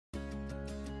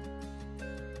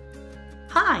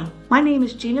Hi, my name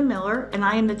is Gina Miller and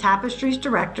I am the Tapestries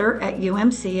Director at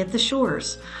UMC at the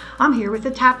Shores. I'm here with a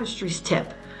Tapestries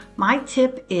tip. My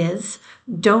tip is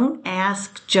don't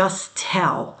ask, just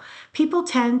tell. People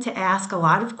tend to ask a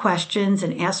lot of questions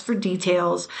and ask for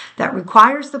details that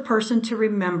requires the person to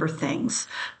remember things,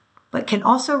 but can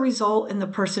also result in the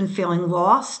person feeling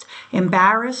lost,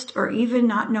 embarrassed, or even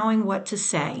not knowing what to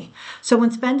say. So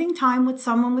when spending time with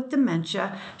someone with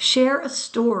dementia, share a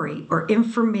story or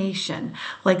information,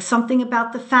 like something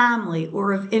about the family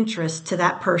or of interest to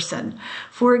that person.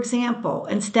 For example,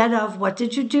 instead of, "What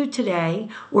did you do today?"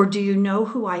 or "Do you know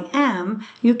who I am?"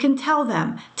 you can tell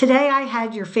them, "Today I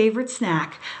had your favorite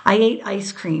snack. I ate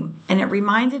ice cream, and it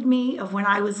reminded me of when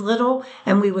I was little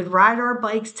and we would ride our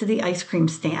bikes to the ice cream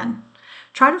stand."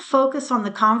 Try to focus on the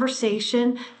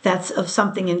conversation that's of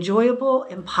something enjoyable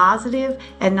and positive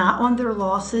and not on their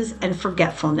losses and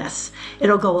forgetfulness.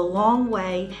 It'll go a long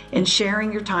way in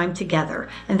sharing your time together.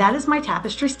 And that is my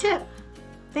Tapestries tip.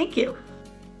 Thank you.